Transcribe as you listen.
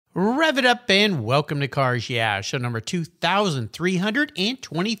Rev it up and welcome to Cars Yeah, show number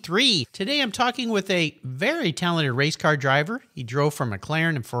 2323. Today I'm talking with a very talented race car driver. He drove for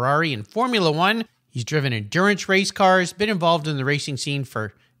McLaren and Ferrari and Formula One. He's driven endurance race cars, been involved in the racing scene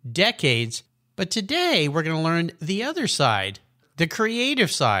for decades. But today we're going to learn the other side, the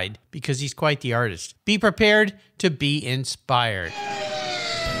creative side, because he's quite the artist. Be prepared to be inspired.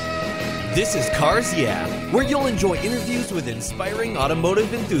 This is Cars Yeah, where you'll enjoy interviews with inspiring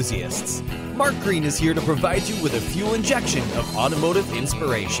automotive enthusiasts. Mark Green is here to provide you with a fuel injection of automotive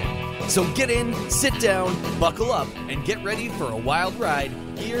inspiration. So get in, sit down, buckle up, and get ready for a wild ride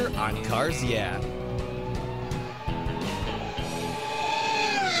here on Cars Yeah.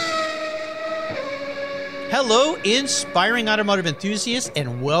 Hello, inspiring automotive enthusiasts,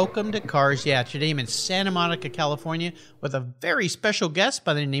 and welcome to Cars Yeah. Today I'm in Santa Monica, California, with a very special guest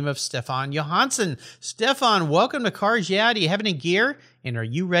by the name of Stefan Johansson. Stefan, welcome to Cars Yeah. Do you have any gear, and are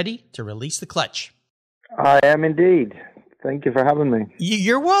you ready to release the clutch? I am indeed. Thank you for having me.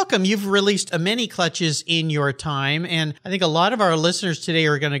 You're welcome. You've released many clutches in your time, and I think a lot of our listeners today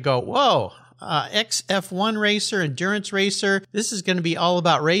are going to go, whoa, ex-F1 racer, endurance racer. This is going to be all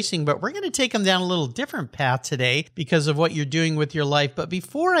about racing, but we're going to take them down a little different path today because of what you're doing with your life. But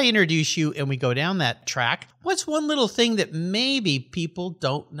before I introduce you and we go down that track, what's one little thing that maybe people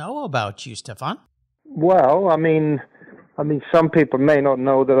don't know about you, Stefan? Well, I mean, some people may not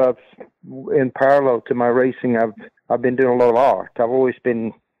know that in parallel to my racing, I've been doing a lot of art. I've always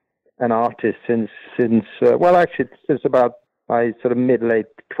been an artist since about my sort of mid-late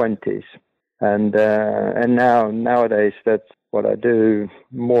 20s. And nowadays, that's what I do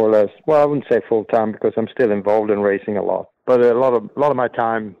more or less. Well, I wouldn't say full time because I'm still involved in racing a lot. But a lot of my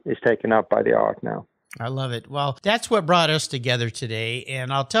time is taken up by the art now. I love it. Well, that's what brought us together today.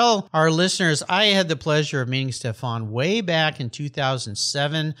 And I'll tell our listeners, I had the pleasure of meeting Stefan way back in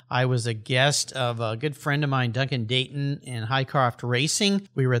 2007. I was a guest of a good friend of mine, Duncan Dayton, in Highcroft Racing.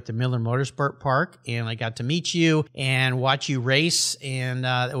 We were at the Miller Motorsport Park, and I got to meet you and watch you race. And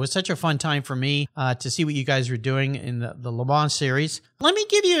it was such a fun time for me to see what you guys were doing in the Le Mans series. Let me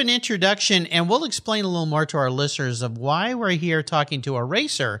give you an introduction, and we'll explain a little more to our listeners of why we're here talking to a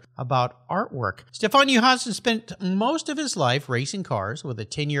racer about artwork. Stefan Johansson spent most of his life racing cars with a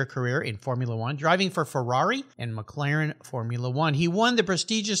 10-year career in Formula One, driving for Ferrari and McLaren Formula One. He won the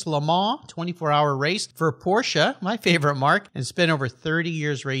prestigious Le Mans 24-hour race for Porsche, my favorite marque, and spent over 30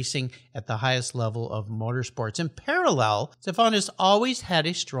 years racing at the highest level of motorsports. In parallel, Stefan has always had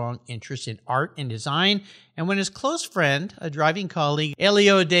a strong interest in art and design, and when his close friend, a driving colleague,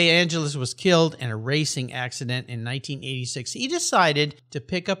 Elio De Angelis, was killed in a racing accident in 1986, he decided to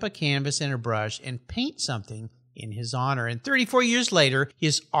pick up a canvas and a brush and paint something in his honor. And 34 years later,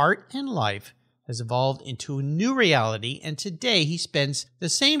 his art and life has evolved into a new reality, and today he spends the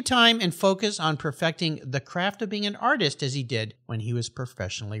same time and focus on perfecting the craft of being an artist as he did when he was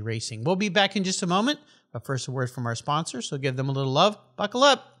professionally racing. We'll be back in just a moment, but first a word from our sponsors, so give them a little love. Buckle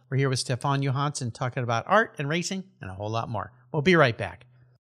up. We're here with Stefan Johansson talking about art and racing and a whole lot more. We'll be right back.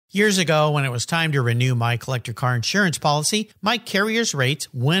 Years ago, when it was time to renew my collector car insurance policy, my carrier's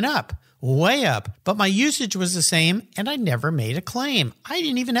rates went up. Way up, but my usage was the same and I never made a claim. I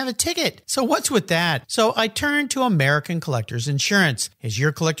didn't even have a ticket. So what's with that? So I turned to American Collectors Insurance. Has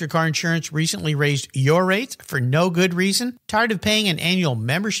your collector car insurance recently raised your rates for no good reason? Tired of paying an annual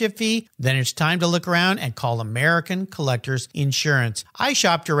membership fee? Then it's time to look around and call American Collectors Insurance. I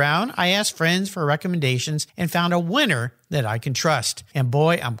shopped around, I asked friends for recommendations, and found a winner that I can trust. And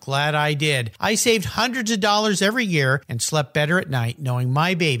boy, I'm glad I did. I saved hundreds of dollars every year and slept better at night knowing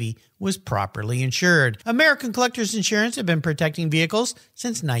my baby was properly insured. American Collectors Insurance have been protecting vehicles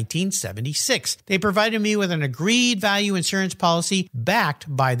since 1976. They provided me with an agreed value insurance policy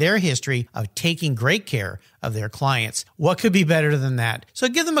backed by their history of taking great care of their clients. What could be better than that? So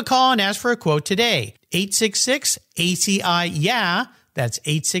give them a call and ask for a quote today. 866-ACI-YEAH. That's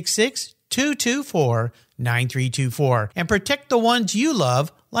 866-224-9324. And protect the ones you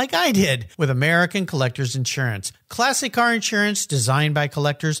love like I did with American Collectors Insurance. Classic car insurance designed by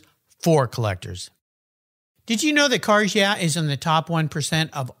collectors for collectors. Did you know that Cars Yeah is in the top 1%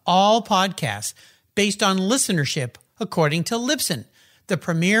 of all podcasts based on listenership according to Libsyn, the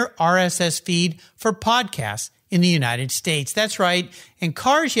premier RSS feed for podcasts in the United States? That's right. And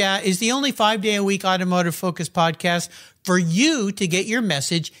Cars Yeah is the only 5-day-a-week automotive-focused podcast for you to get your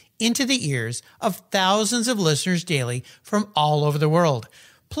message into the ears of thousands of listeners daily from all over the world.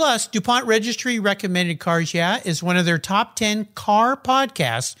 Plus, DuPont Registry recommended Cars Yeah is one of their top 10 car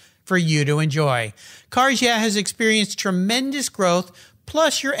podcasts for you to enjoy. Cars Yeah has experienced tremendous growth,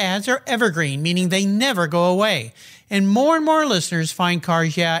 plus your ads are evergreen, meaning they never go away. and more listeners find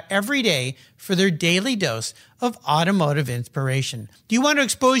Cars Yeah every day for their daily dose of automotive inspiration. Do you want to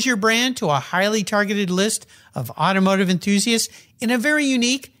expose your brand to a highly targeted list of automotive enthusiasts in a very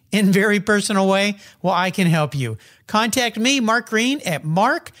unique and very personal way? Well, I can help you. Contact me, Mark Green, at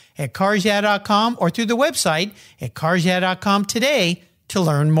mark@carsyeah.com or through the website at carsyeah.com today to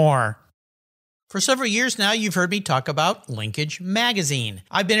learn more. For several years now, you've heard me talk about Linkage Magazine.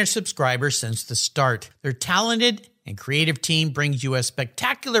 I've been a subscriber since the start. Their talented and creative team brings you a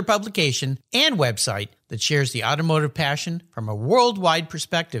spectacular publication and website that shares the automotive passion from a worldwide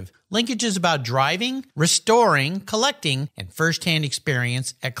perspective. Linkage is about driving, restoring, collecting, and first-hand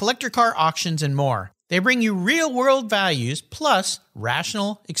experience at collector car auctions and more. They bring you real-world values plus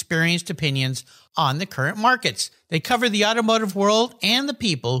rational, experienced opinions on the current markets. They cover the automotive world and the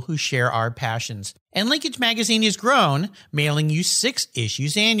people who share our passions. And Linkage Magazine has grown, mailing you 6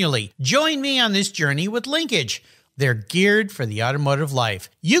 issues annually. Join me on this journey with Linkage. They're geared for the automotive life.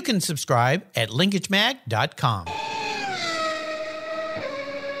 You can subscribe at linkagemag.com.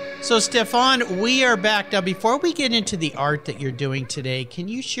 So, Stefan, we are back. Now, before we get into the art that you're doing today, can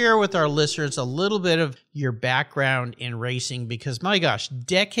you share with our listeners a little bit of your background in racing? Because, my gosh,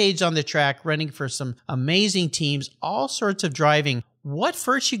 decades on the track, running for some amazing teams, all sorts of driving. What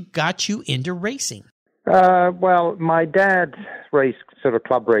first got you into racing? Well, my dad raced sort of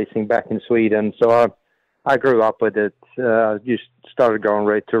club racing back in Sweden, so I grew up with it. Just started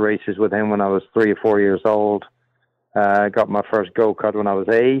going to races with him when I was 3 or 4 years old. I got my first go-kart when I was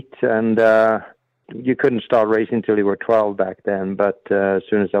 8, and you couldn't start racing until you were 12 back then. But as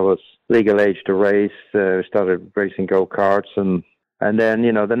soon as I was legal age to race, started racing go-karts, and then,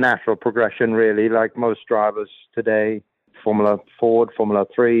 you know, the natural progression really, like most drivers today, Formula Ford, Formula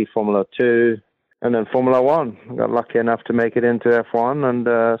 3, Formula 2, and then Formula 1. I got lucky enough to make it into F1 and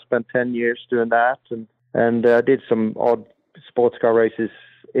spent 10 years doing that, and did some odd sports car races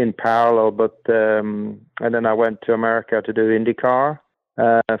in parallel, but and then I went to America to do IndyCar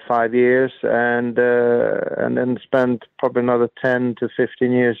 5 years, and then spent probably another 10 to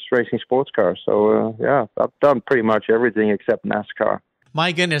 15 years racing sports cars. So yeah, I've done pretty much everything except NASCAR.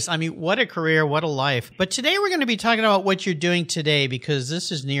 My goodness. I mean, what a career, what a life. But today we're going to be talking about what you're doing today, because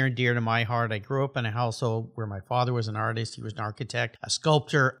this is near and dear to my heart. I grew up in a household where my father was an artist. He was an architect, a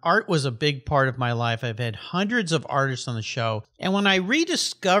sculptor. Art was a big part of my life. I've had hundreds of artists on the show. And when I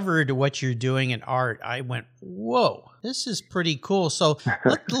rediscovered what you're doing in art, I went, whoa, this is pretty cool. So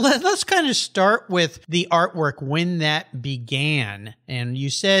let's kind of start with the artwork, when that began. And you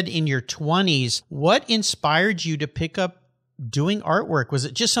said in your 20s, what inspired you to pick up doing artwork? Was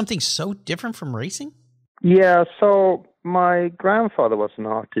it just something so different from racing? Yeah, so my grandfather was an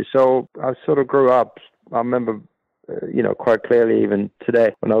artist, so I sort of grew up. I remember, quite clearly even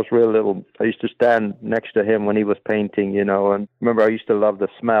today, when I was real little, I used to stand next to him when he was painting, and remember I used to love the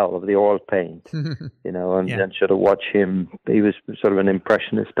smell of the oil paint, and then sort of watch him. He was sort of an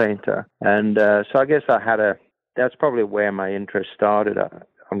impressionist painter. And so I guess that's probably where my interest started,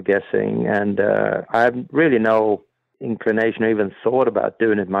 I'm guessing. And I have really no inclination or even thought about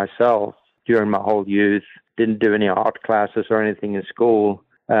doing it myself during my whole youth. Didn't do any art classes or anything in school.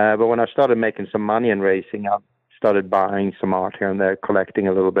 But when I started making some money in racing, I started buying some art here and there, collecting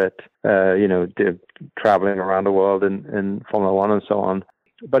a little bit, traveling around the world in Formula One and so on.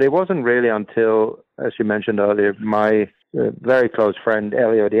 But it wasn't really until, as you mentioned earlier, my very close friend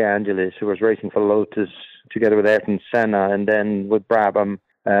Elio De Angelis, who was racing for Lotus together with Ayrton Senna and then with Brabham,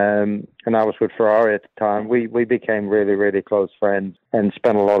 and I was with Ferrari at the time. We became really, really close friends and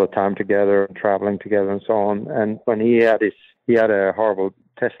spent a lot of time together, traveling together and so on. And when he had a horrible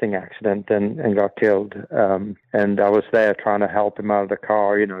testing accident and got killed, and I was there trying to help him out of the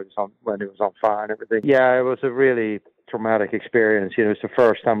car, when it was on fire and everything. Yeah, it was a really traumatic experience. It's the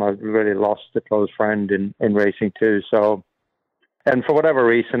first time I really lost a close friend in racing too. So, and for whatever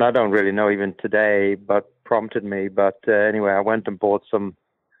reason, I don't really know even today, but prompted me. But anyway, I went and bought some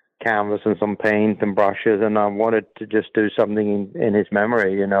canvas and some paint and brushes, and I wanted to just do something in his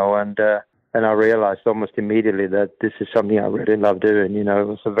memory, and I realized almost immediately that this is something I really love doing. It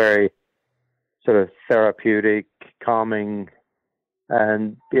was a very sort of therapeutic, calming,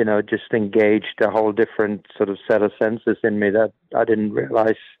 and just engaged a whole different sort of set of senses in me that I didn't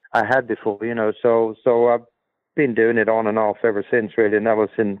realize I had before. So I've been doing it on and off ever since, really, and that was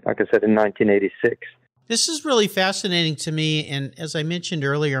like I said, in 1986. This is really fascinating to me, and as I mentioned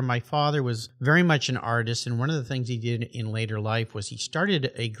earlier, my father was very much an artist, and one of the things he did in later life was he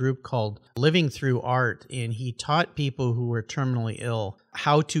started a group called Living Through Art, and he taught people who were terminally ill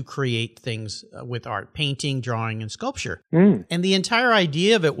how to create things with art, painting, drawing, and sculpture. And the entire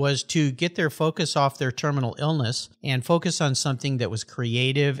idea of it was to get their focus off their terminal illness and focus on something that was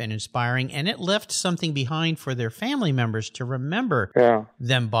creative and inspiring, and it left something behind for their family members to remember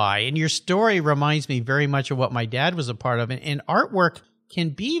them by. And your story reminds me very much of what my dad was a part of, and artwork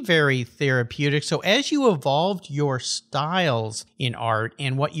can be very therapeutic. So as you evolved your styles in art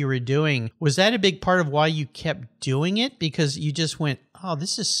and what you were doing, was that a big part of why you kept doing it? Because you just went, oh,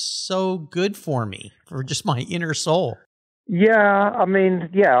 this is so good for me, for just my inner soul. Yeah, I mean,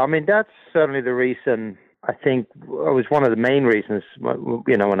 that's certainly the reason. I think it was one of the main reasons,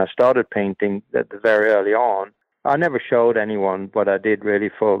 you know, when I started painting that very early on. I never showed anyone what I did really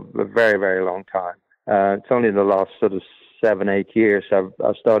for a very, very long time. It's only in the last sort of 7-8 years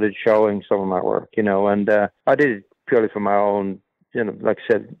I've started showing some of my work, you know, and I did it purely for my own, you know, like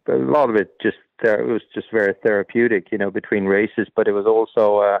I said, a lot of it it was just very therapeutic, you know, between races, but it was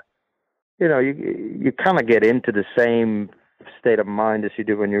also, you know, you kind of get into the same state of mind as you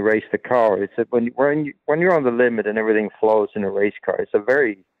do when you race the car. It's that when you're on the limit and everything flows in a race car, it's a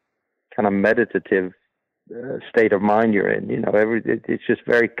very kind of meditative state of mind you're in, you know. It's just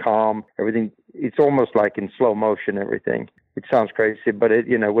very calm. Everything, it's almost like in slow motion. Everything. It sounds crazy, but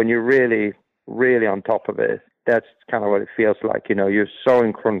you know, when you're really, really on top of it, that's kind of what it feels like. You know, you're so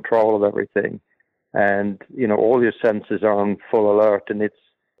in control of everything, and you know, all your senses are on full alert. And it's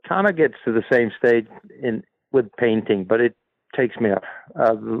kind of gets to the same state with painting, but it takes me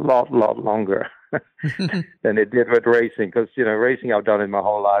a lot longer than it did with racing, because you know, racing I've done it my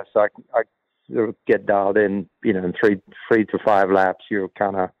whole life, so I get dialed in, you know, in 3 to 5 laps, you're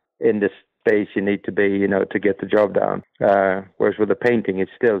kind of in the space you need to be, you know, to get the job done. Whereas with the painting,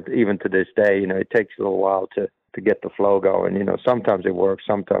 it's still, even to this day, you know, it takes a little while to get the flow going. You know, sometimes it works,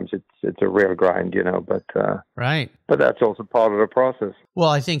 sometimes it's a real grind, you know, but right. But that's also part of the process. Well,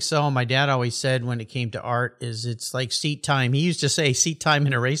 I think so. My dad always said when it came to art is it's like seat time. He used to say seat time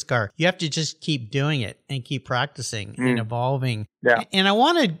in a race car. You have to just keep doing it and keep practicing and evolving. Yeah. And I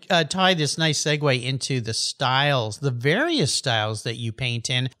want to tie this nice segue into the styles, the various styles that you paint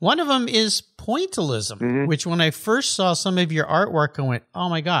in. One of them is pointillism, which when I first saw some of your artwork, I went, oh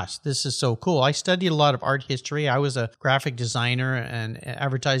my gosh, this is so cool. I studied a lot of art history. I was a graphic designer and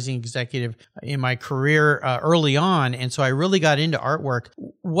advertising executive in my career early on. And so I really got into artwork.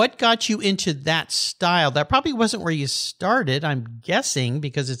 What got you into that style? That probably wasn't where you started, I'm guessing,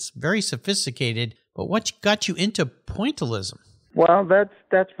 because it's very sophisticated. But what got you into pointillism? Well, that's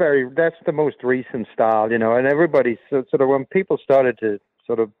the most recent style, you know, and everybody sort of, when people started to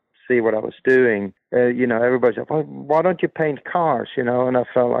sort of see what I was doing, you know, everybody's like, well, why don't you paint cars, you know? And I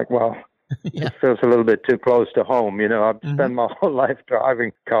felt like, well, it feels a little bit too close to home, you know. I've spent my whole life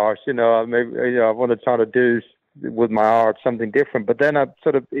driving cars, you know. Maybe, you know, I want to try to do with my art something different, but then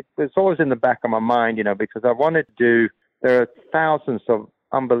it was always in the back of my mind, you know, because I wanted to do. There are thousands of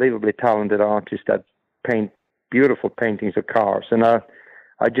unbelievably talented artists that paint beautiful paintings of cars, and I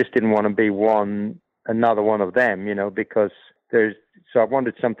just didn't want to be another one of them, you know, because so I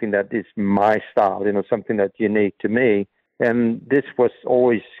wanted something that is my style, you know, something that's unique to me. And this was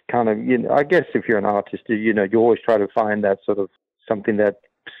always kind of, you know, I guess if you're an artist, you know, you always try to find that sort of something that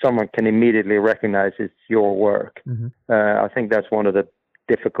someone can immediately recognize it's your work. I think that's one of the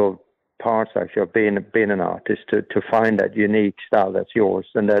difficult parts, actually, of being an artist, to find that unique style that's yours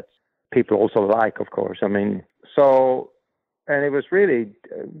and that people also like, of course. I mean, and it was really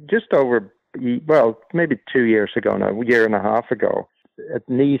just over, well, maybe 2 years ago now, a year and a half ago, at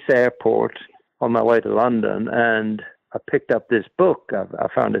Nice airport on my way to London, and I picked up this book I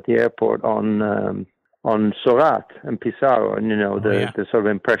found at the airport on Seurat and Pissarro, and, you know, the sort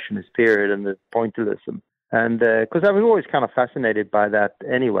of Impressionist period and the pointillism. And because I was always kind of fascinated by that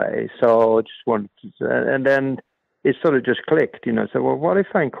anyway, so I just wanted to, and then it sort of just clicked, you know. So, well, what if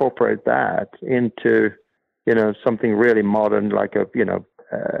I incorporate that into, you know, something really modern, like a, you know,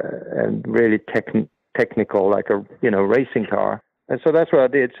 and really technical, like a, you know, racing car. And so that's what I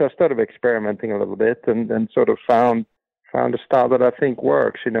did. So I started experimenting a little bit and sort of found a style that I think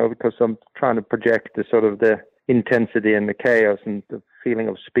works, you know, because I'm trying to project the sort of the intensity and the chaos and the feeling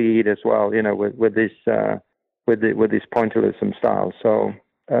of speed as well, you know, with this pointillism style. So,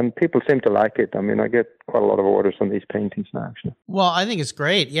 and people seem to like it. I mean, I get quite a lot of orders on these paintings now, actually. Well, I think it's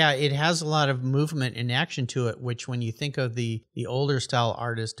great. Yeah, it has a lot of movement and action to it, which when you think of the older style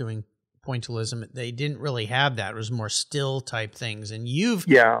artists doing pointillism, they didn't really have that. It was more still type things. And you've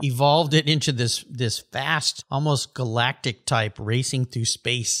evolved it into this fast, almost galactic type, racing through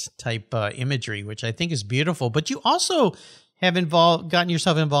space type imagery, which I think is beautiful. But you also have gotten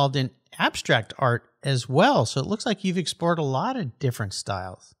yourself involved in abstract art as well. So it looks like you've explored a lot of different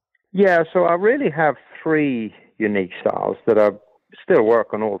styles. Yeah, so I really have three unique styles that I still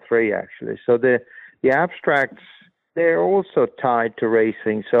work on, all three actually. So the abstracts, they're also tied to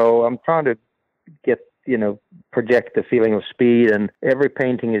racing. So I'm trying to get, project the feeling of speed, and every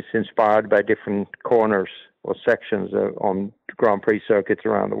painting is inspired by different corners or sections on Grand Prix circuits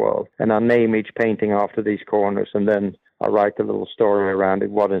around the world. And I name each painting after these corners, and then I write a little story around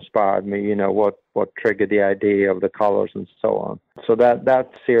it, what inspired me, what triggered the idea of the colors and so on. So that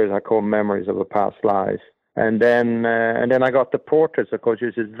series I call Memories of a Past Life. And then I got the portraits, of course,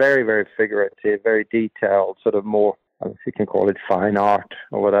 which is very, very figurative, very detailed, sort of more, if you can call it fine art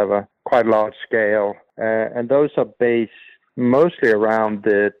or whatever, quite large scale. And those are based mostly around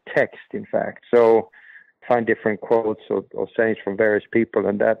the text, in fact. So find different quotes or sayings from various people,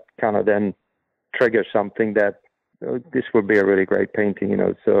 and that kind of then triggers something that this would be a really great painting,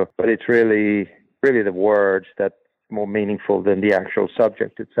 So, but it's really the words that's more meaningful than the actual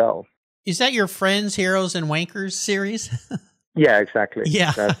subject itself. Is that your Friends, Heroes, and Wankers series? Yeah, exactly.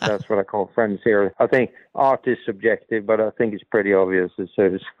 Yeah. That's what I call Friends here. I think art is subjective, but I think it's pretty obvious as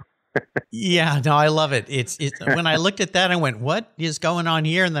soon as. Yeah, no, I love it. It's when I looked at that, I went, what is going on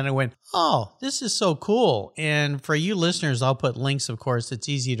here? And then I went, oh, this is so cool. And for you listeners, I'll put links, of course. It's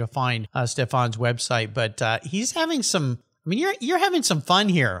easy to find Stefan's website, but he's having you're having some fun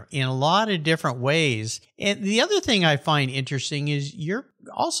here in a lot of different ways. And the other thing I find interesting is you're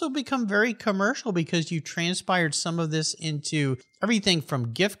also become very commercial, because you transpired some of this into everything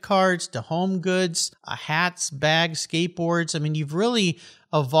from gift cards to home goods, hats, bags, skateboards. You've really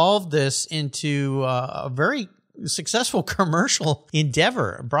evolved this into a very successful commercial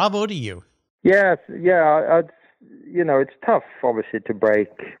endeavor. Bravo to you. Yes, yeah. It's tough, obviously, to break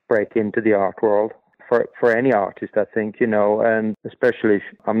into the art world. For any artist, I think, and especially if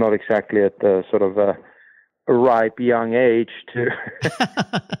I'm not exactly at the sort of a ripe young age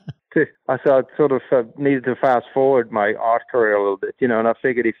I sort of needed to fast forward my art career a little bit, and I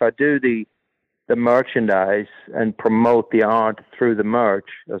figured if I do the merchandise and promote the art through the merch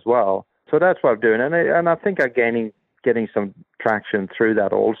as well. So that's what I'm doing, and I think I'm getting some traction through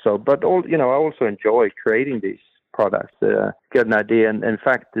that also. But I also enjoy creating these products, get an idea. And in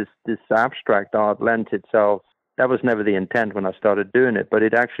fact, this abstract art lends itself, that was never the intent when I started doing it, but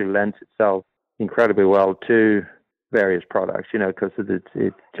it actually lends itself incredibly well to various products, because it's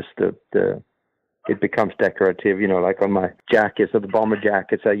just it becomes decorative, like on my jackets or the bomber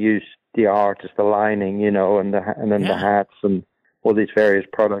jackets, I use the art as the lining, and then the hats and all these various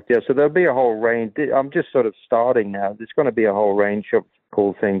products. Yeah, so there'll be a whole range. I'm just sort of starting now. There's going to be a whole range of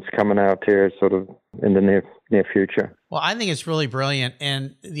cool things coming out here sort of in the near future. Well, I think it's really brilliant.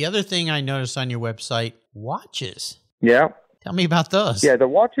 And the other thing I noticed on your website, watches. Yeah. Tell me about those. Yeah, the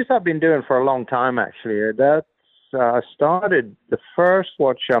watches I've been doing for a long time, actually. I started, the first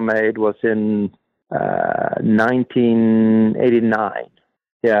watch I made was in 1989.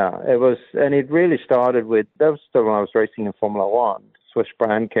 Yeah, it was, and it really started with, that was still when I was racing in Formula One. Swiss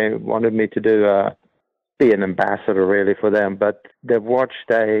brand wanted me to be an ambassador really for them, but the watch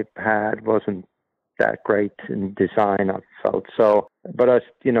they had wasn't that great in design, I felt. So, but I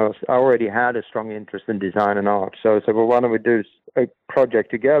already had a strong interest in design and art. So I said, well, why don't we do a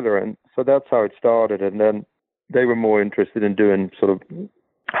project together? And so that's how it started. And then they were more interested in doing sort of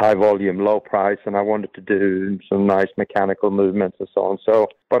high volume, low price, and I wanted to do some nice mechanical movements and so on. So,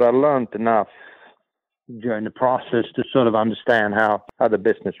 but I learned enough during the process to sort of understand how the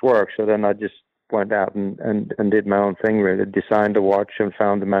business works. So then I just went out and did my own thing, really, designed a watch and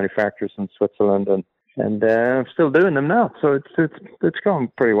found the manufacturers in Switzerland, and I'm still doing them now. So it's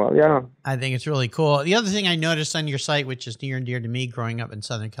going pretty well, yeah. I think it's really cool. The other thing I noticed on your site, which is near and dear to me growing up in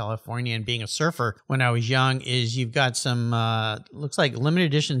Southern California and being a surfer when I was young, is you've got some, looks like limited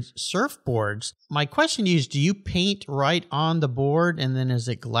edition surfboards. My question to you is, do you paint right on the board and then is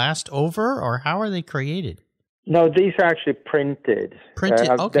it glassed over, or how are they created? No, these are actually printed.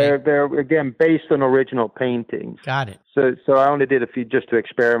 Okay. They're again based on original paintings. Got it. So I only did a few just to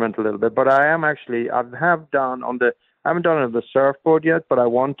experiment a little bit. But I haven't done it on the surfboard yet, but I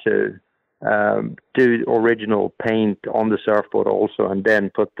want to do original paint on the surfboard also, and then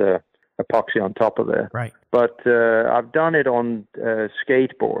put the epoxy on top of it. Right. But I've done it on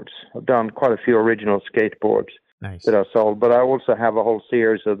skateboards. I've done quite a few original skateboards that I sold. But I also have a whole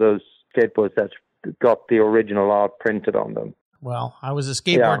series of those skateboards that's got the original art printed on them. Well, I was a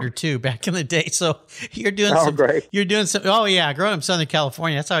skateboarder too back in the day. So you're doing great. You're doing some. Oh yeah, growing up in Southern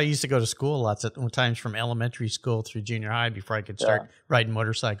California, that's how I used to go to school lots of times, from elementary school through junior high, before I could start riding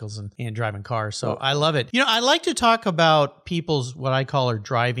motorcycles and driving cars. So I love it. I like to talk about people's, what I call, are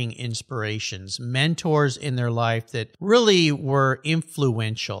driving inspirations, mentors in their life that really were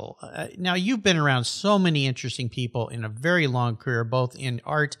influential. Now, you've been around so many interesting people in a very long career, both in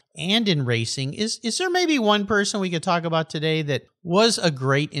art and in racing. Is there maybe one person we could talk about today that was a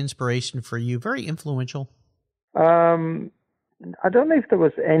great inspiration for you, very influential? I don't know if there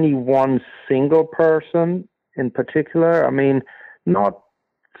was any one single person in particular. I mean, not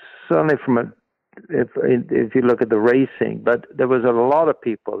certainly if you look at the racing, but there was a lot of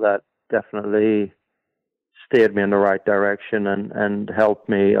people that definitely steered me in the right direction and helped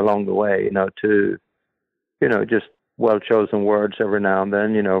me along the way, to, just well-chosen words every now and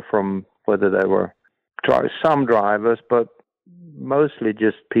then, from whether they were some drivers, but mostly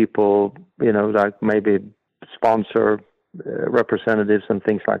just people, like maybe sponsor representatives and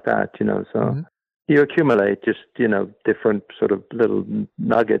things like that, so you accumulate just, different sort of little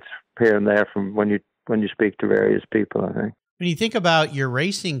nuggets here and there from when you speak to various people, I think. When you think about your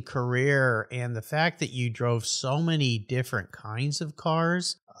racing career and the fact that you drove so many different kinds of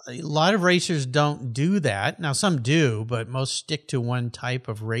cars, a lot of racers don't do that. Now, some do, but most stick to one type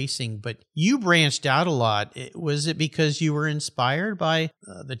of racing. But you branched out a lot. Was it because you were inspired by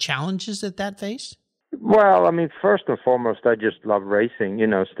the challenges that faced? Well, I mean, first and foremost, I just love racing,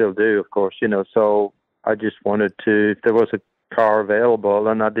 still do, of course, so I just wanted to, if there was a car available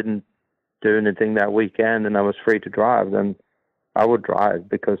and I didn't do anything that weekend and I was free to drive, then I would drive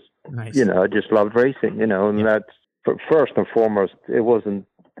because, nice. I just loved racing, and that's, first and foremost, it wasn't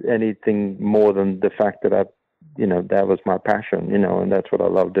anything more than the fact that that was my passion, and that's what I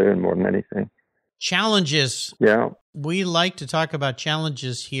love doing more than anything. Challenges. Yeah. We like to talk about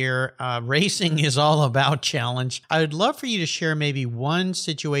challenges here. Racing is all about challenge. I would love for you to share maybe one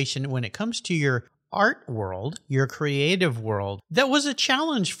situation when it comes to your art world, your creative world, that was a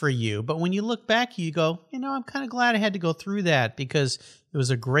challenge for you. But when you look back, you go, I'm kind of glad I had to go through that because it was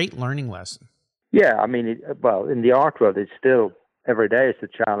a great learning lesson. Yeah, I mean, in the art world, it's still every day is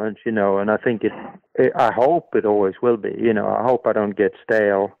a challenge, and I think I hope it always will be. I hope I don't get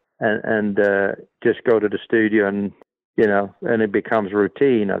stale and just go to the studio and it becomes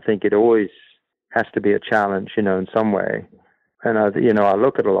routine. I think it always has to be a challenge, in some way. And I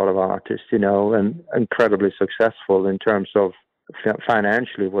look at a lot of artists, and incredibly successful in terms of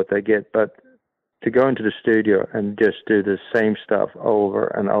financially what they get, but to go into the studio and just do the same stuff over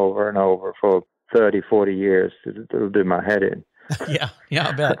and over and over for 30, 40 years, it'll do my head in. Yeah,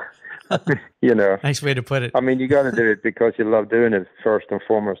 I bet. Nice way to put it. I mean, you got to do it because you love doing it first and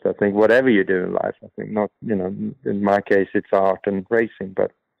foremost, I think, whatever you do in life. I think not, in my case, it's art and racing,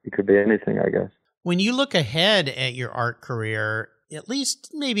 but it could be anything, I guess. When you look ahead at your art career, at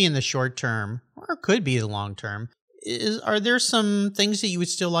least maybe in the short term, or it could be the long term, are there some things that you would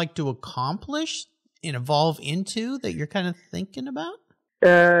still like to accomplish and evolve into that you're kind of thinking about?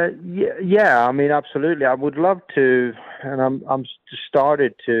 Yeah. I mean, absolutely. I would love to, and I'm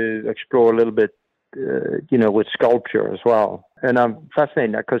started to explore a little bit, with sculpture as well. And I'm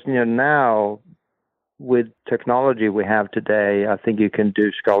fascinated because now with technology we have today, I think you can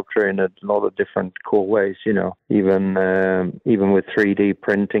do sculpture in a lot of different cool ways. Even with 3D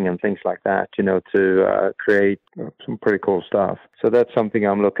printing and things like that. To create some pretty cool stuff. So that's something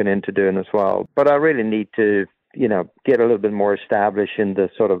I'm looking into doing as well. But I really need to get a little bit more established in the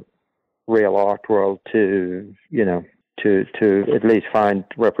sort of real art world to at least find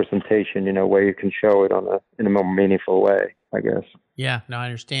representation, where you can show it in a more meaningful way, I guess. Yeah, no, I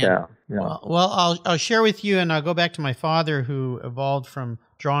understand. Yeah. Well, I'll share with you, and I'll go back to my father, who evolved from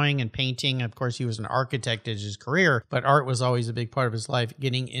drawing and painting. Of course, he was an architect in his career, but art was always a big part of his life,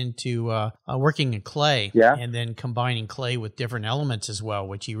 getting into working in clay, and then combining clay with different elements as well,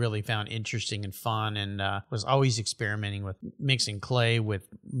 which he really found interesting and fun, and was always experimenting with mixing clay with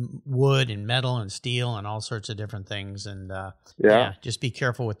wood and metal and steel and all sorts of different things. And just be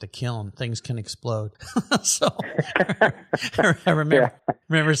careful with the kiln. Things can explode. So I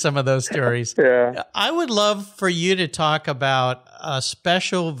remember some of those stories. Yeah. I would love for you to talk about a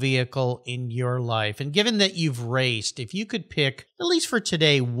special vehicle in your life. And given that you've raced, if you could pick, at least for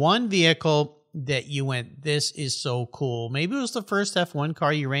today, one vehicle that you went, this is so cool. Maybe it was the first F1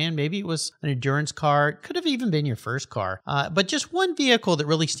 car you ran. Maybe it was an endurance car. It could have even been your first car. But just one vehicle that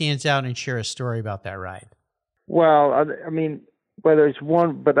really stands out, and share a story about that ride. Well, I mean, whether it's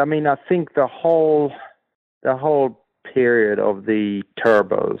one, but I mean, I think the whole period of the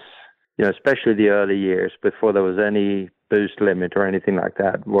turbos, especially the early years before there was any boost limit or anything like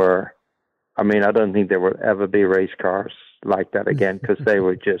that were, I mean, I don't think there will ever be race cars like that again, because they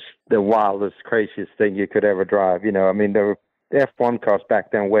were just the wildest, craziest thing you could ever drive. You know, I mean, the F1 cars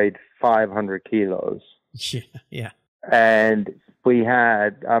back then weighed 500 kilos. Yeah. And we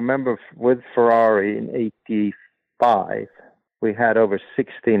had, I remember with Ferrari in 85, we had over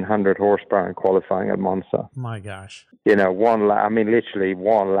 1,600 horsepower in qualifying at Monza. My gosh. You know, one lap, I mean, literally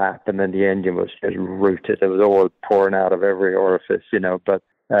one lap, and then the engine was just rooted. It was all pouring out of every orifice, you know, but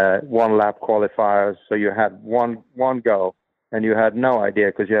one lap qualifiers. So you had one go, and you had no idea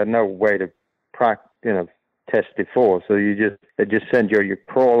because you had no way to test it for. So they just send you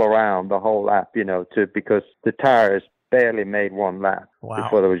crawl around the whole lap, you know, because the tires barely made one lap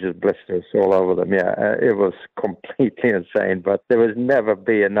before there was just blisters all over them. Yeah, it was completely insane, but there was never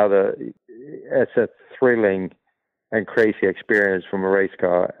be another as a thrilling and crazy experience from a race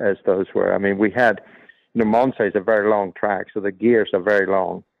car as those were. I mean, we had, Monza is a very long track, so the gears are very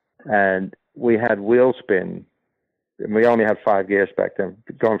long, and we had wheel spin, and we only had 5 gears back then,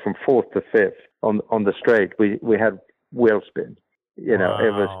 going from 4th to 5th on the straight. We had wheel spin. You know,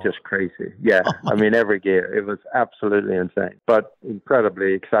 It was just crazy. Yeah. I mean, every gear. It was absolutely insane, but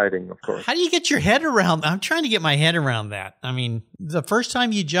incredibly exciting, of course. How do you get your head around? I'm trying to get my head around that. I mean, the first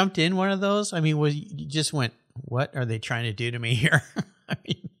time you jumped in one of those, I mean, you just went, what are they trying to do to me here? I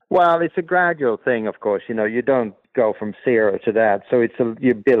mean, well, it's a gradual thing, of course. You know, you don't go from 0 to that. So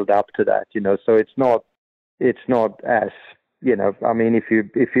you build up to that, you know, so it's not as, you know, I mean, if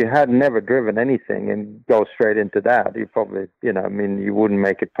you had never driven anything and go straight into that, you probably, you know, I mean, you wouldn't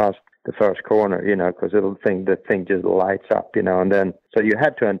make it past the first corner, you know, because the thing just lights up, you know, and then, so you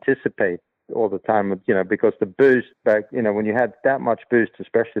had to anticipate all the time, you know, because the boost back, you know, when you had that much boost,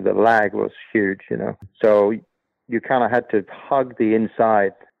 especially the lag was huge, you know, so you kind of had to hug the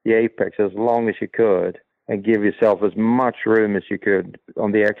inside, the apex, as long as you could and give yourself as much room as you could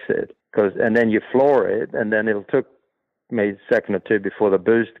on the exit, and then you floor it, and then it'll took maybe a second or two before the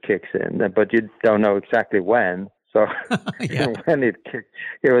boost kicks in, but you don't know exactly when. So when it kicked,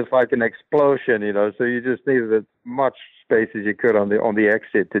 it was like an explosion, you know. So you just needed as much space as you could on the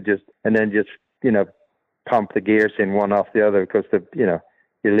exit and then you know, pump the gears in one after the other, because you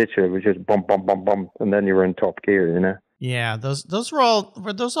literally was just bump, bump, bump, bump, and then you were in top gear, you know. Yeah, were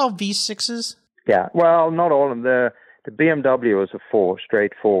those all V6s? Yeah, well, not all of them. The BMW was a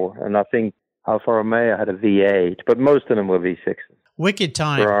straight 4, and I think Alfa Romeo had a V8, but most of them were V6s. Wicked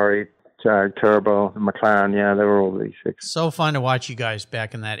time. Ferrari, Turbo, McLaren, yeah, they were all V6. So fun to watch you guys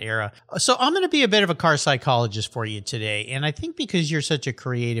back in that era. So I'm going to be a bit of a car psychologist for you today, and I think because you're such a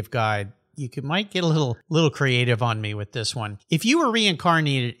creative guy, you might get a little creative on me with this one. If you were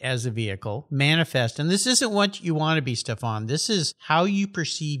reincarnated as a vehicle, manifest, and this isn't what you want to be, Stefan, this is how you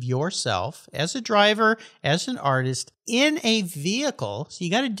perceive yourself as a driver, as an artist, in a vehicle. So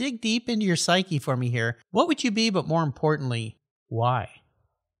you got to dig deep into your psyche for me here. What would you be, but more importantly, why?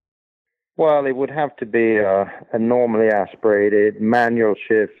 Well, it would have to be a normally aspirated, manual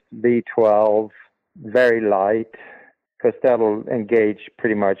shift, V12, very light, because that'll engage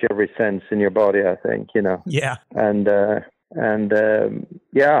pretty much every sense in your body, I think, you know. Yeah. And that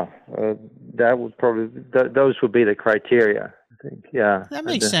would probably, those would be the criteria, I think. Yeah. That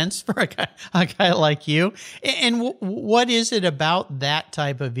makes sense for a guy like you. And what is it about that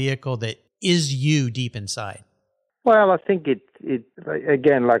type of vehicle that is you deep inside? Well, I think it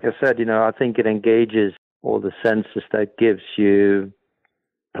again, like I said, you know, I think it engages all the senses that gives you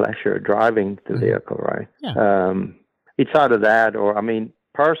pleasure driving the vehicle, right? Yeah. It's either that or, I mean,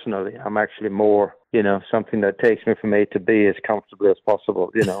 personally, I'm actually more, you know, something that takes me from A to B as comfortably as possible,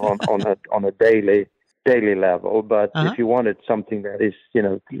 you know, on a daily level. But if you wanted something that is, you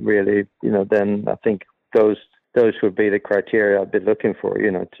know, really, you know, then I think those would be the criteria I'd be looking for, you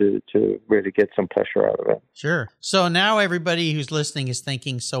know, to really get some pleasure out of it. Sure. So now everybody who's listening is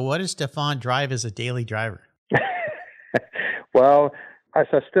thinking, so what does Stefan drive as a daily driver? Well, I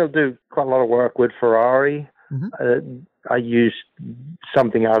still do quite a lot of work with Ferrari. Mm-hmm. I use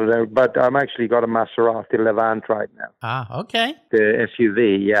something out of there, but I'm actually got a Maserati Levant right now. Ah, okay. The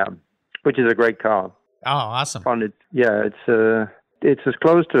SUV, yeah, which is a great car. Oh, awesome. It's as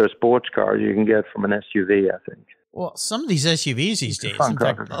close to a sports car as you can get from an SUV, I think. Well, some of these SUVs these days, in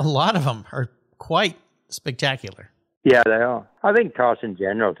fact, a lot of them are quite spectacular. Yeah, they are. I think cars in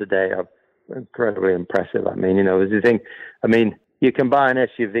general today are incredibly impressive. I mean, you know, you can buy an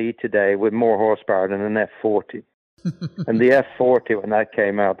SUV today with more horsepower than an F40. And the F40, when that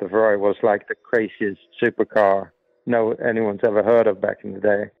came out, the Ferrari was like the craziest supercar anyone's ever heard of back in the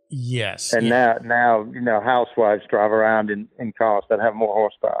day. Yes. And now housewives drive around in cars that have more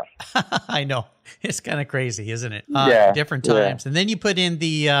horsepower. I know. It's kind of crazy, isn't it? Different Yeah. times. And then you put in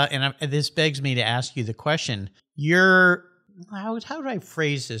the, this begs me to ask you the question. How do I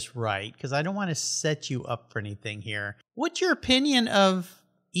phrase this right? Because I don't want to set you up for anything here. What's your opinion of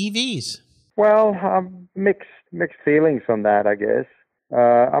EVs? Well, mixed feelings on that, I guess.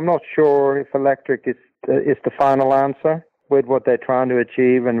 I'm not sure if electric is the final answer with what they're trying to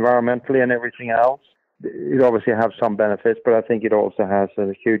achieve environmentally and everything else. It obviously has some benefits, but I think it also has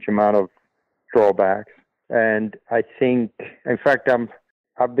a huge amount of drawbacks. And I think, in fact,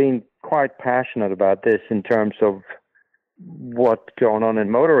 I've been quite passionate about this in terms of what's going on in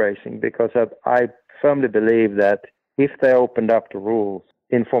motor racing, because I firmly believe that if they opened up the rules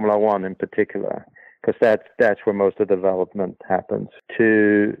in Formula One in particular, because that's where most of the development happens,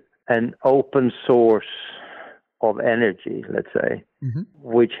 to an open source of energy, let's say,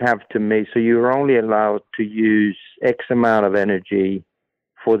 which have to make, so you're only allowed to use X amount of energy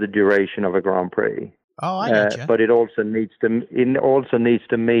for the duration of a Grand Prix. Oh, I gotcha. But it also needs to meet all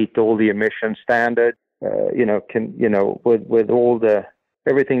the emission standards, with all the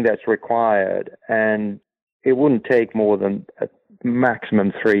everything that's required, and it wouldn't take more than a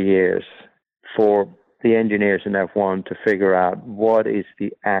maximum 3 years for the engineers in F1 to figure out what is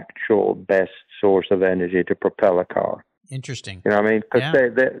the actual best source of energy to propel a car. Interesting. You know what I mean? Because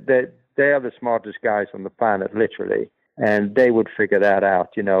they are the smartest guys on the planet, literally, and they would figure that out,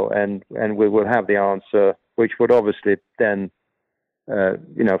 and we will have the answer, which would obviously then,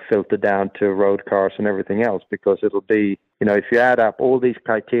 filter down to road cars and everything else, because it'll be, if you add up all these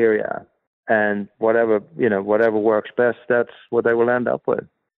criteria and whatever works best, that's what they will end up with.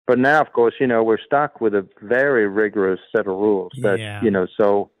 But now, of course, we're stuck with a very rigorous set of rules that,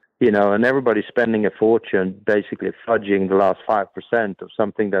 and everybody's spending a fortune basically fudging the last 5% of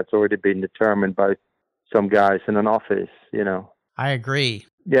something that's already been determined by some guys in an office, I agree.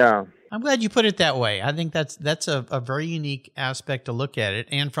 Yeah. I'm glad you put it that way. I think that's a very unique aspect to look at it,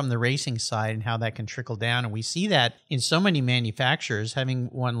 and from the racing side and how that can trickle down. And we see that in so many manufacturers. Having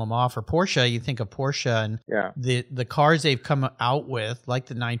won Le Mans for Porsche, you think of Porsche and the cars they've come out with, like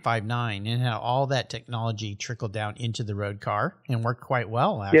the 959, and how all that technology trickled down into the road car and worked quite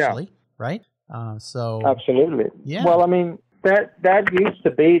well, actually, right? Absolutely. Yeah. Well, I mean, that used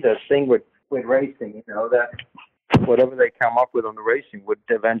to be the thing with racing, that whatever they come up with on the racing would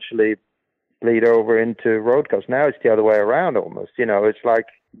eventually bleed over into road cars. Now it's the other way around almost. It's like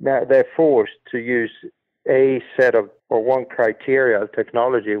now they're forced to use a set of, or one criteria of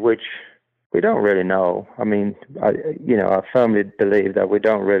technology, which we don't really know. I mean, I firmly believe that we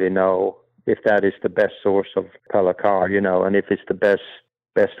don't really know if that is the best source of color car, and if it's the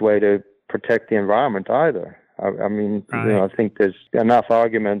best way to protect the environment either. I mean, I think there's enough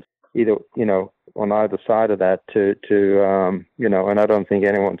arguments either, on either side of that to and I don't think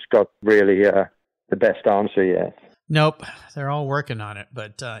anyone's got really the best answer yet. Nope, they're all working on it,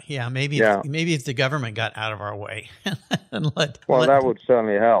 but maybe if the government got out of our way and that would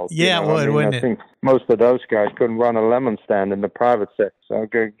certainly help. Yeah, it would, wouldn't it? I think most of those guys couldn't run a lemon stand in the private sector, so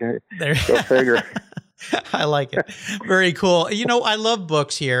go figure. I like it. Very cool. I love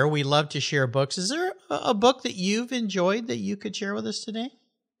books here. We love to share books. Is there a book that you've enjoyed that you could share with us today?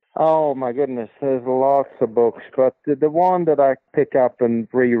 Oh, my goodness. There's lots of books, but the one that I pick up and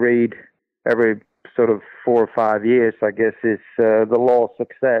reread every sort of 4 or 5 years, I guess, is The Law of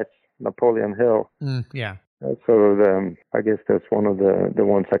Success, Napoleon Hill. Yeah. That's sort of, I guess that's one of the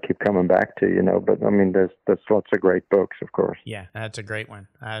ones I keep coming back to, but I mean, there's lots of great books, of course. Yeah, that's a great one.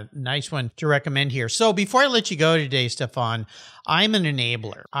 Nice one to recommend here. So before I let you go today, Stefan, I'm an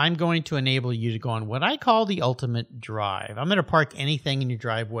enabler. I'm going to enable you to go on what I call the ultimate drive. I'm going to park anything in your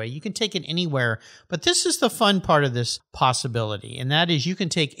driveway. You can take it anywhere, but this is the fun part of this possibility, and that is you can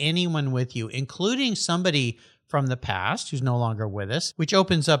take anyone with you, including somebody from the past who's no longer with us, which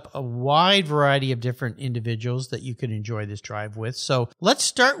opens up a wide variety of different individuals that you can enjoy this drive with. So let's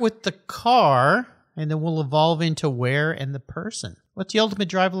start with the car, and then we'll evolve into where and the person. What's the ultimate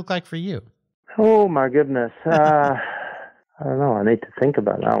drive look like for you? Oh, my goodness. I don't know. I need to think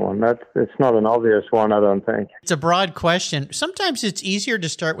about that one. It's not an obvious one, I don't think. It's a broad question. Sometimes it's easier to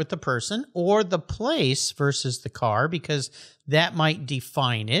start with the person or the place versus the car, because that might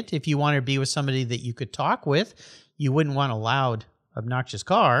define it. If you want to be with somebody that you could talk with, you wouldn't want a loud, obnoxious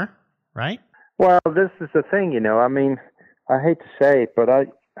car, right? Well, this is the thing, I mean, I hate to say it, but I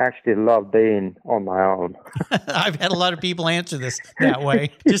actually love being on my own. I've had a lot of people answer this that way,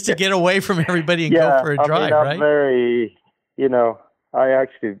 just to get away from everybody and go for a drive, I'm right? very...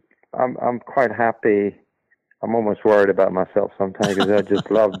 I'm quite happy I'm almost worried about myself sometimes because I just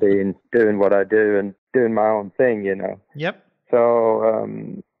love doing what I do and doing my own thing, you know. Yep.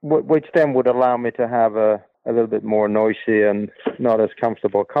 So, which then would allow me to have a little bit more noisy and not as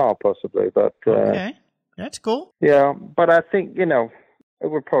comfortable car, possibly. But okay, that's cool. Yeah, but I think, you know, it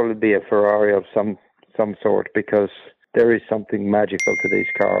would probably be a Ferrari of some sort because there is something magical to these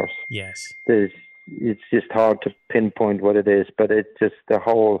cars. Yes. It's just hard to pinpoint what it is, but it's just the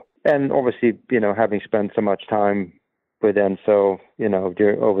whole, and obviously, you know, having spent so much time with them, so, you know,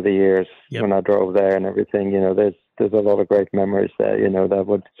 over the years, yep. when I drove there and everything, you know, there's a lot of great memories there, you know, that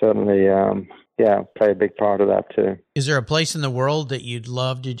would certainly, play a big part of that too. Is there a place in the world that you'd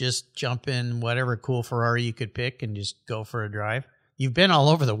love to just jump in whatever cool Ferrari you could pick and just go for a drive? You've been all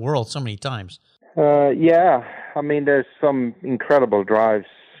over the world so many times. Yeah, I mean, there's some incredible drives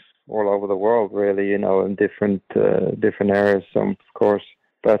all over the world, really, you know, in different areas, of course.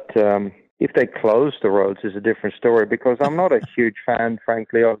 But if they close the roads, is a different story, because I'm not a huge fan,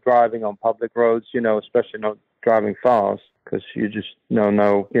 frankly, of driving on public roads, you know, especially not driving fast, because you just don't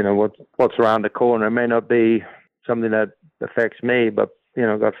know, you know, what's around the corner. It may not be something that affects me, but, you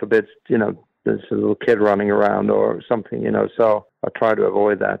know, God forbid, you know, there's a little kid running around or something, you know, so I try to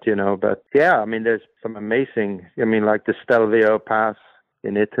avoid that, you know. But yeah, I mean, there's some amazing, I mean, like the Stelvio Pass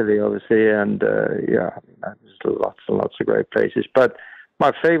in Italy, obviously, and there's lots and lots of great places. But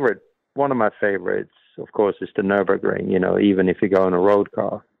one of my favorites, of course, is the Nürburgring, you know, even if you go in a road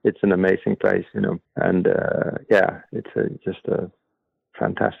car, it's an amazing place, you know. And it's just a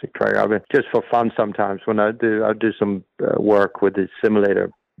fantastic track. I mean, just for fun sometimes when I do some work with the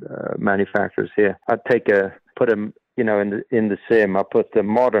simulator manufacturers here. I put them, you know, in the sim. I put the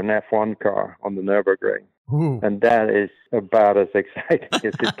modern F1 car on the Nürburgring. Ooh. And that is about as exciting as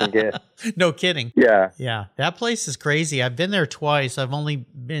it can get. No kidding. Yeah. Yeah. That place is crazy. I've been there twice. I've only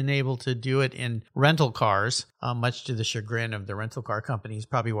been able to do it in rental cars, much to the chagrin of the rental car companies.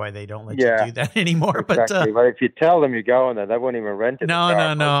 Probably why they don't let you do that anymore. Exactly. But if you tell them you're going there, they won't even rent it. No.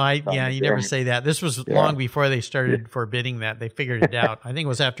 You never say that. This was long before they started forbidding that. They figured it out. I think it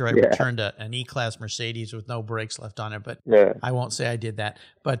was after I returned an E-Class Mercedes with no brakes left on it, but I won't say I did that.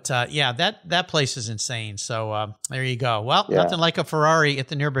 But that place is insane. So there you go. Well, nothing like a Ferrari at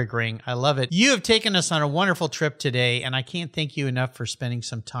the Nürburgring. I love it. You have taken us on a wonderful trip today, and I can't thank you enough for spending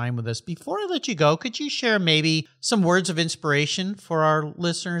some time with us. Before I let you go, could you share maybe some words of inspiration for our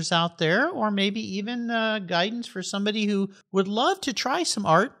listeners out there, or maybe even guidance for somebody who would love to try some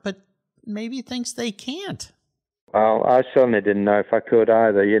art, but maybe thinks they can't? Well, I certainly didn't know if I could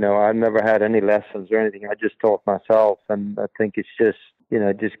either. You know, I never had any lessons or anything. I just taught myself, and I think it's just, you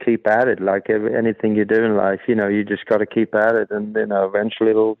know, just keep at it. Like anything you do in life, you know, you just got to keep at it, and, you know, eventually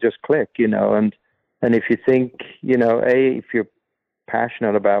it'll just click, you know. And if you think, you know, if you're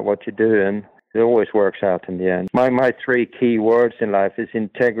passionate about what you're doing, it always works out in the end. My three key words in life is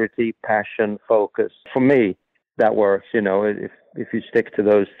integrity, passion, focus. For me, that works, you know. If you stick to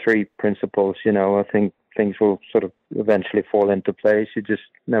those three principles, you know, I think things will sort of eventually fall into place. You just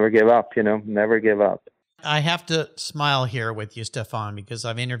never give up, you know, never give up. I have to smile here with you, Stefan, because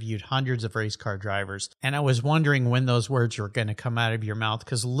I've interviewed hundreds of race car drivers, and I was wondering when those words were going to come out of your mouth,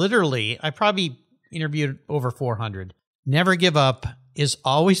 because literally, I probably interviewed over 400. Never give up is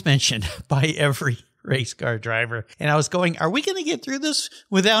always mentioned by every race car driver. And I was going, are we going to get through this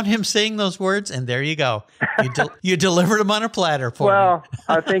without him saying those words? And there you go. You delivered them on a platter for me. Well,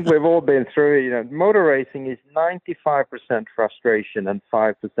 I think we've all been through it. You know, motor racing is 95% frustration and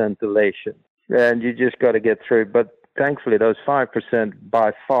 5% elation. And you just got to get through. But thankfully, those 5%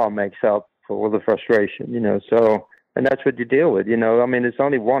 by far makes up for all the frustration, you know. So, and that's what you deal with, you know. I mean, it's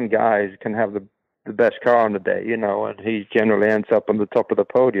only one guy who can have the best car on the day, you know, and he generally ends up on the top of the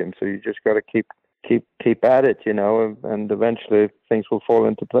podium. So you just got to keep at it, you know, and eventually things will fall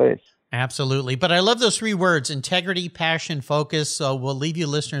into place. Absolutely. But I love those three words, integrity, passion, focus. So we'll leave you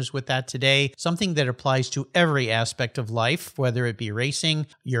listeners with that today. Something that applies to every aspect of life, whether it be racing,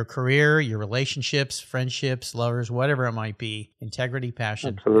 your career, your relationships, friendships, lovers, whatever it might be. Integrity,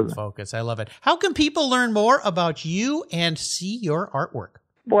 passion, and focus. I love it. How can people learn more about you and see your artwork?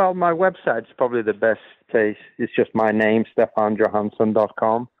 Well, my website's probably the best place. It's just my name,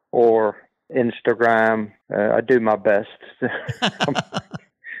 stefanjohansson.com, or Instagram. I do my best.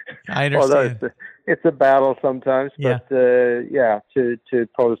 I understand. Although it's a battle sometimes, Yeah. but to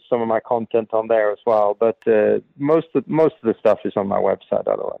post some of my content on there as well. But most of the stuff is on my website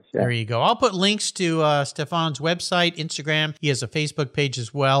otherwise. Yeah. There you go. I'll put links to Stefan's website, Instagram. He has a Facebook page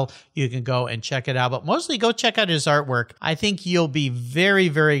as well. You can go and check it out. But mostly go check out his artwork. I think you'll be very,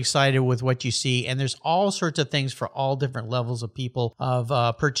 very excited with what you see. And there's all sorts of things for all different levels of people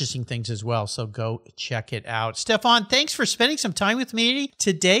of purchasing things as well. So go check it out. Stefan, thanks for spending some time with me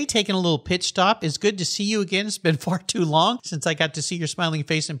today, taking a little pit stop. It's good to see you again. It's been far too long since I got to see your smiling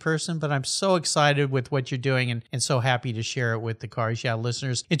face in person, but I'm so excited with what you're doing and so happy to share it with the Cars Yeah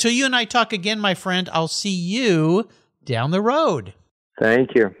listeners. Until you and I talk again, my friend, I'll see you down the road.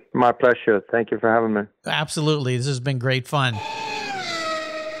 Thank you. My pleasure. Thank you for having me. Absolutely. This has been great fun.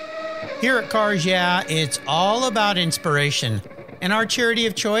 Here at Cars Yeah, it's all about inspiration. And our charity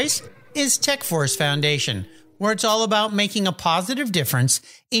of choice is TechForce Foundation, where it's all about making a positive difference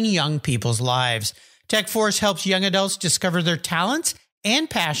in young people's lives. TechForce helps young adults discover their talents and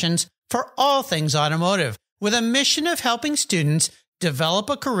passions for all things automotive, with a mission of helping students develop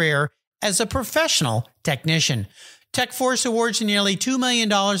a career as a professional technician. TechForce awards nearly $2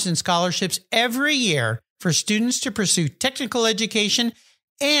 million in scholarships every year for students to pursue technical education,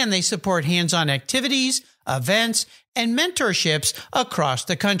 and they support hands-on activities, events, and mentorships across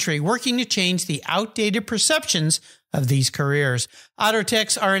the country, working to change the outdated perceptions of these careers. Auto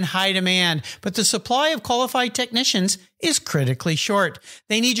techs are in high demand, but the supply of qualified technicians is critically short.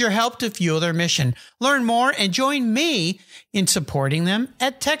 They need your help to fuel their mission. Learn more and join me in supporting them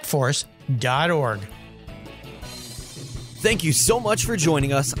at techforce.org. Thank you so much for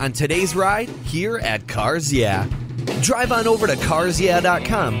joining us on today's ride here at Cars Yeah. Drive on over to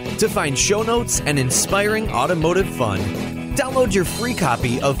carsyeah.com to find show notes and inspiring automotive fun. Download your free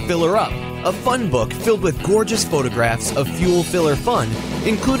copy of Filler Up, a fun book filled with gorgeous photographs of fuel filler fun,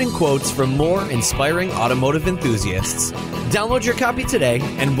 including quotes from more inspiring automotive enthusiasts. Download your copy today,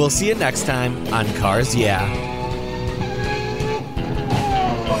 and we'll see you next time on Cars Yeah.